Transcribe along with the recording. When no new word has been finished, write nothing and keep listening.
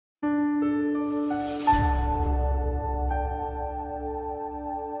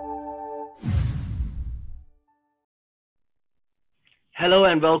Hello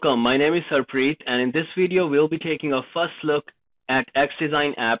and welcome. My name is Harpreet, and in this video, we'll be taking a first look at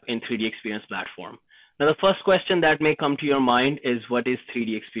xDesign app in 3DEXPERIENCE platform. Now, the first question that may come to your mind is, what is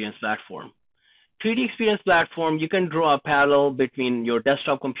 3DEXPERIENCE platform? 3DEXPERIENCE platform, you can draw a parallel between your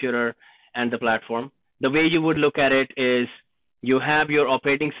desktop computer and the platform. The way you would look at it is, you have your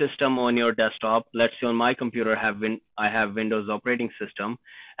operating system on your desktop. Let's say on my computer, I have Windows operating system,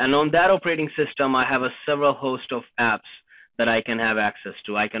 and on that operating system, I have a several host of apps that I can have access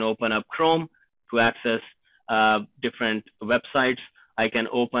to. I can open up Chrome to access different websites. I can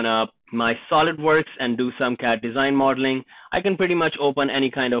open up my SolidWorks and do some CAD design modeling. I can pretty much open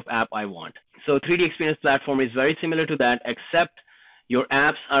any kind of app I want. So 3DEXPERIENCE platform is very similar to that, except your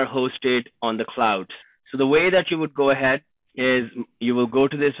apps are hosted on the cloud. So the way that you would go ahead is you will go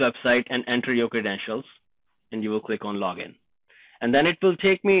to this website and enter your credentials, and you will click on login. And then it will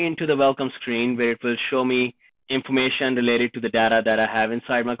take me into the welcome screen where it will show me information related to the data that I have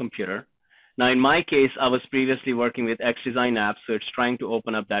inside my computer. Now, in my case, I was previously working with xDesign app, so it's trying to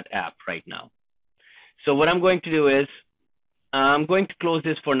open up that app right now. So what I'm going to do is, I'm going to close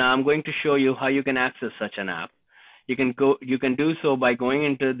this for now. I'm going to show you how you can access such an app. You can do so by going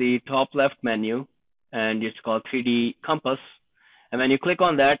into the top left menu, and it's called 3D Compass. And when you click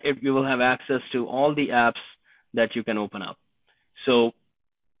on that, you will have access to all the apps that you can open up. So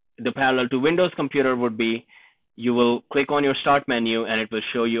the parallel to Windows computer would be, you will click on your start menu and it will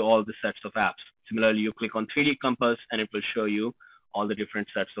show you all the sets of apps. Similarly, you click on 3D Compass and it will show you all the different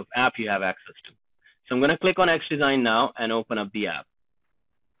sets of apps you have access to. So I'm going to click on xDesign now and open up the app.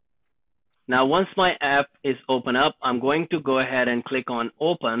 Now, once my app is open up, I'm going to go ahead and click on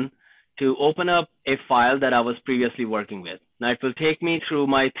Open to open up a file that I was previously working with. Now, it will take me through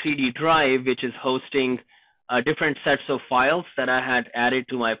my 3D drive, which is hosting different sets of files that I had added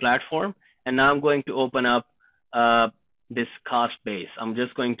to my platform. And now I'm going to open up this cast base. I'm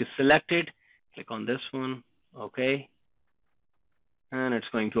just going to select it, click on this one, okay, and it's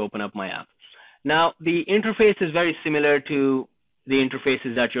going to open up my app. Now, the interface is very similar to the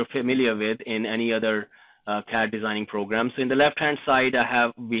interfaces that you're familiar with in any other CAD designing program. So in the left-hand side,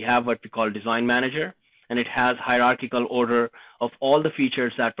 we have what we call Design Manager, and it has hierarchical order of all the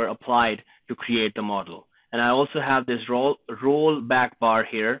features that were applied to create the model. And I also have this roll back bar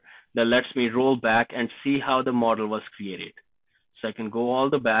here that lets me roll back and see how the model was created. So I can go all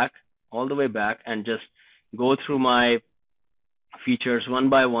the way back and just go through my features one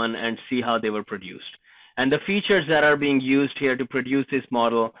by one and see how they were produced. And the features that are being used here to produce this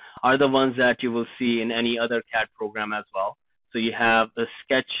model are the ones that you will see in any other CAD program as well. So you have the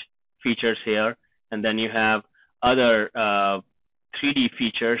sketch features here, and then you have other 3D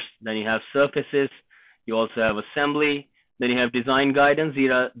features, then you have surfaces, you also have assembly, then you have design guidance. These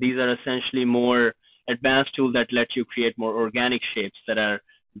are essentially more advanced tools that let you create more organic shapes that are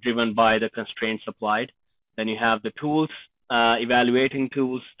driven by the constraints applied. Then you have the tools, evaluating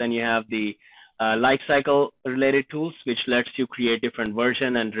tools. Then you have the lifecycle related tools, which lets you create different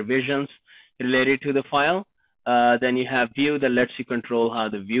versions and revisions related to the file. Then you have view that lets you control how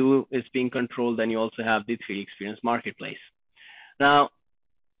the view is being controlled. Then you also have the 3DEXPERIENCE Marketplace. Now,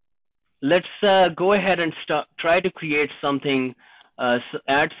 let's go ahead and try to create something,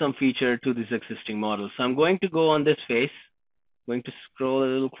 add some feature to this existing model. So I'm going to go on this face, I'm going to scroll a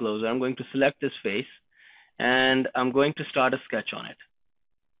little closer. I'm going to select this face, and I'm going to start a sketch on it,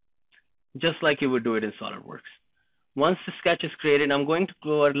 just like you would do it in SolidWorks. Once the sketch is created, I'm going to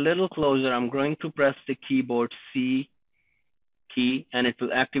go a little closer. I'm going to press the keyboard C key, and it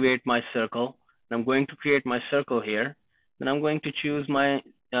will activate my circle. And I'm going to create my circle here. Then I'm going to choose my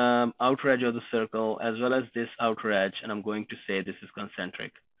outer edge of the circle as well as this outer edge, and I'm going to say this is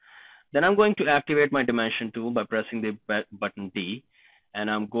concentric. Then I'm going to activate my dimension tool by pressing the button D, and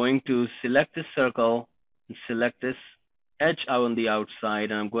I'm going to select this circle and select this edge out on the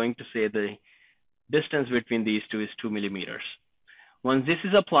outside, and I'm going to say the distance between these two is 2 millimeters. Once this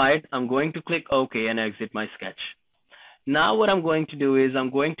is applied, I'm going to click OK and exit my sketch. Now what I'm going to do is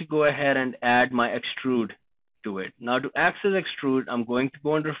I'm going to go ahead and add my extrude to it. Now, to access extrude, I'm going to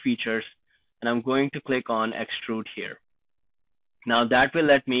go under features and I'm going to click on extrude here. Now that will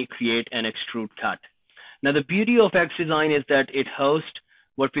let me create an extrude cut. Now the beauty of xDesign is that it hosts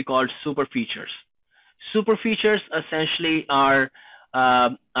what we call super features. Super features essentially are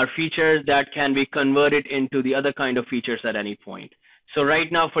features that can be converted into the other kind of features at any point. So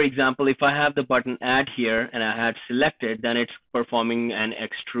right now, for example, if I have the button add here and I had selected, then it's performing an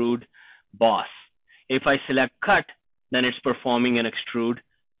extrude boss. If I select cut, then it's performing an extrude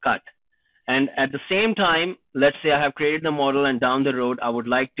cut. And at the same time, let's say I have created the model and down the road, I would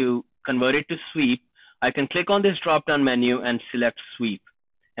like to convert it to sweep. I can click on this drop-down menu and select sweep,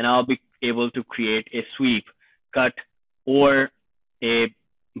 and I'll be able to create a sweep, cut, or a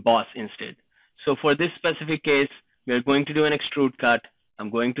boss instead. So for this specific case, we're going to do an extrude cut. I'm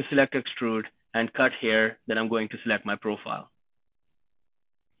going to select extrude and cut here, then I'm going to select my profile.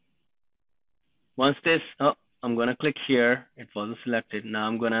 Once this, I'm going to click here. It wasn't selected. Now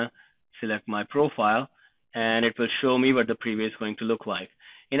I'm going to select my profile, and it will show me what the preview is going to look like.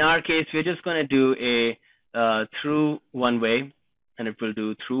 In our case, we're just going to do a through one way, and it will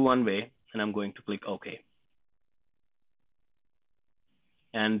do through one way, and I'm going to click OK.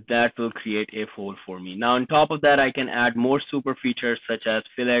 And that will create a fold for me. Now, on top of that, I can add more super features such as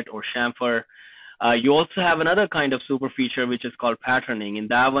fillet or chamfer. You also have another kind of super feature, which is called patterning. In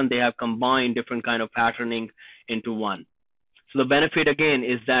that one, they have combined different kind of patterning into one. So the benefit, again,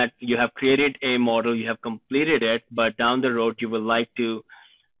 is that you have created a model, you have completed it, but down the road, you would like to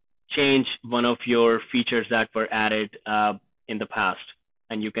change one of your features that were added in the past,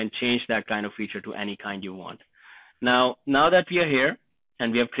 and you can change that kind of feature to any kind you want. Now that we are here,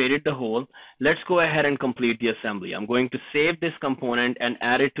 and we have created the whole, let's go ahead and complete the assembly. I'm going to save this component and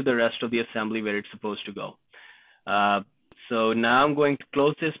add it to the rest of the assembly where it's supposed to go. So now I'm going to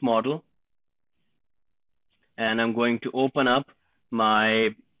close this model, and I'm going to open up my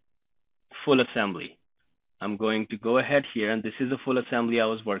full assembly. I'm going to go ahead here, and this is the full assembly I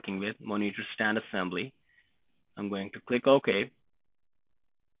was working with, monitor stand assembly. I'm going to click OK,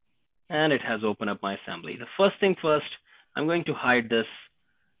 and it has opened up my assembly. The first thing first, I'm going to hide this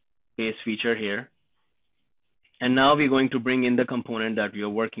base feature here. And now we're going to bring in the component that we are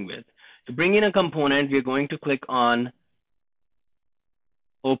working with. To bring in a component, we're going to click on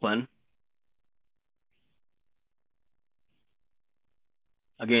Open.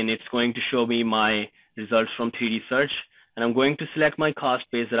 Again, it's going to show me my results from 3D search. And I'm going to select my cost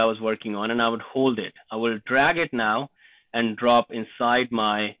base that I was working on, and I would hold it. I will drag it now and drop inside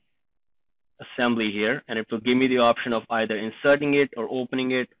my assembly here, and it will give me the option of either inserting it or opening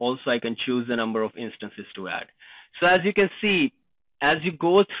it. Also, I can choose the number of instances to add. So as you can see, as you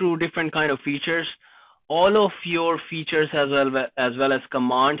go through different kind of features, all of your features as well as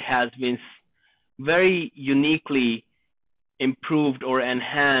command has been very uniquely improved or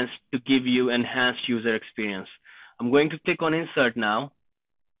enhanced to give you enhanced user experience. I'm going to click on Insert now,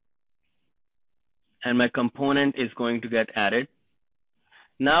 and my component is going to get added.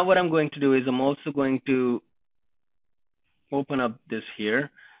 Now what I'm going to do is I'm also going to open up this here.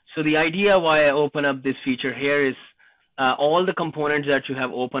 So the idea why I open up this feature here is all the components that you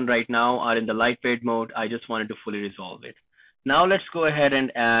have open right now are in the lightweight mode. I just wanted to fully resolve it. Now let's go ahead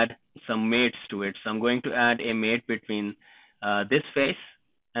and add some mates to it. So I'm going to add a mate between this face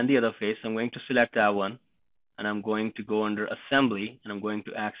and the other face. I'm going to select that one, and I'm going to go under Assembly, and I'm going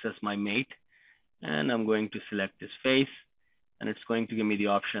to access my mate, and I'm going to select this face. And it's going to give me the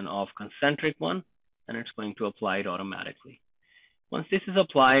option of concentric one, and it's going to apply it automatically. Once this is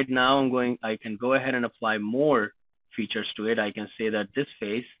applied, now I can go ahead and apply more features to it. I can say that this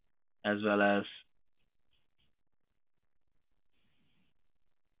face, as well as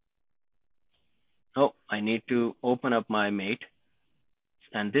I need to open up my mate,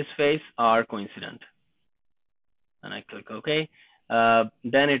 and this face are coincident. And I click OK.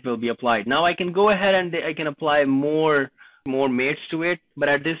 Then it will be applied. Now I can go ahead and I can apply more mates to it, but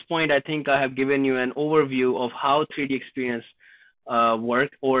at this point I think I have given you an overview of how 3DEXPERIENCE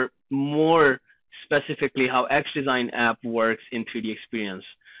work, or more specifically how xDesign app works in 3DEXPERIENCE.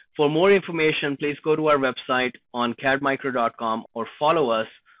 For more information, please go to our website on cadmicro.com or follow us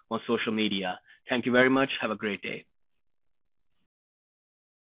on social media. Thank you very much. Have a great day.